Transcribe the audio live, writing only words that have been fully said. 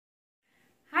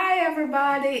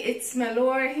everybody, it's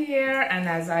MELOUR here, and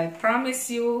as I promised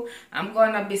you, I'm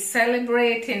gonna be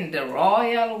celebrating the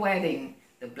royal wedding,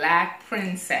 the Black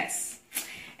Princess.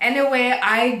 Anyway,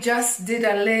 I just did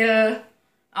a little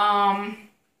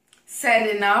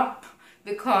setting up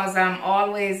because I'm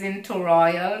always into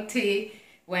royalty.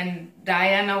 When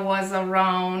Diana was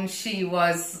around, she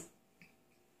was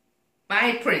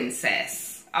my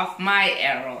princess of my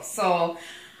era. So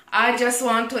I just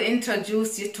want to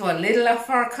introduce you to a little of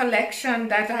her collection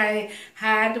that I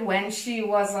had when she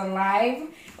was alive.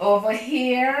 Over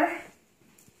here,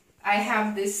 I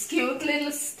have this cute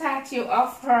little statue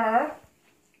of her,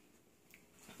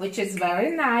 which is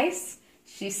very nice.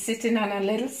 She's sitting on a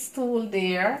little stool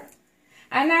there.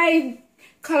 And I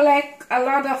collect a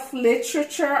lot of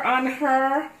literature on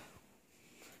her.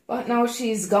 But now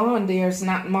she's gone, there's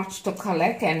not much to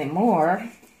collect anymore.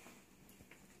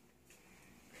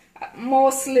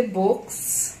 Mostly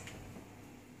books.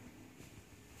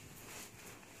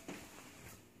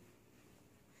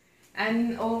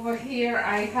 And over here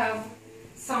I have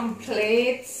some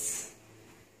plates.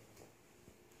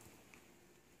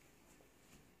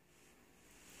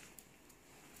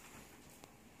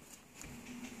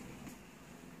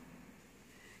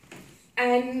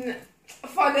 And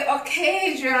for the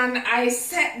occasion I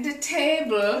set the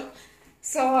table,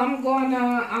 so I'm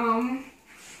gonna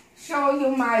show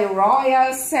you my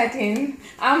royal setting.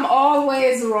 I'm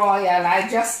always royal, I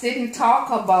just didn't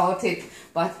talk about it,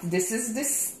 but this is the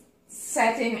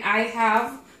setting I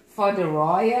have for the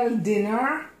royal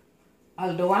dinner,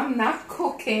 although I'm not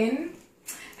cooking.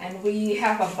 And we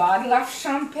have a bottle of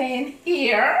champagne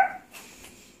here,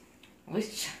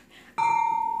 which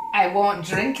I won't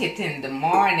drink it in the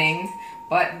morning,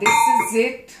 but this is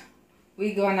it.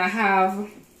 We're gonna have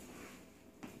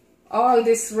all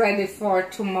this ready for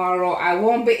tomorrow. I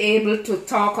won't be able to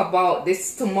talk about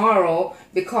this tomorrow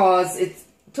because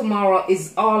tomorrow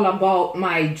is all about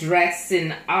my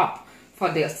dressing up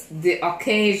for the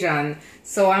occasion.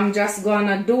 So I'm just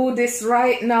gonna do this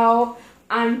right now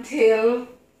until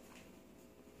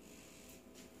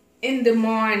in the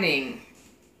morning.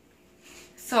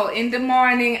 So in the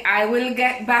morning I will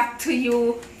get back to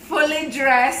you fully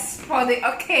dressed for the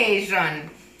occasion.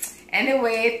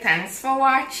 Anyway, thanks for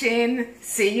watching.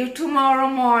 See you tomorrow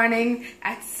morning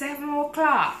at 7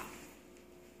 o'clock.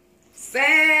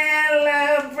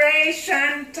 Celebration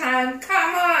time.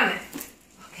 Come on.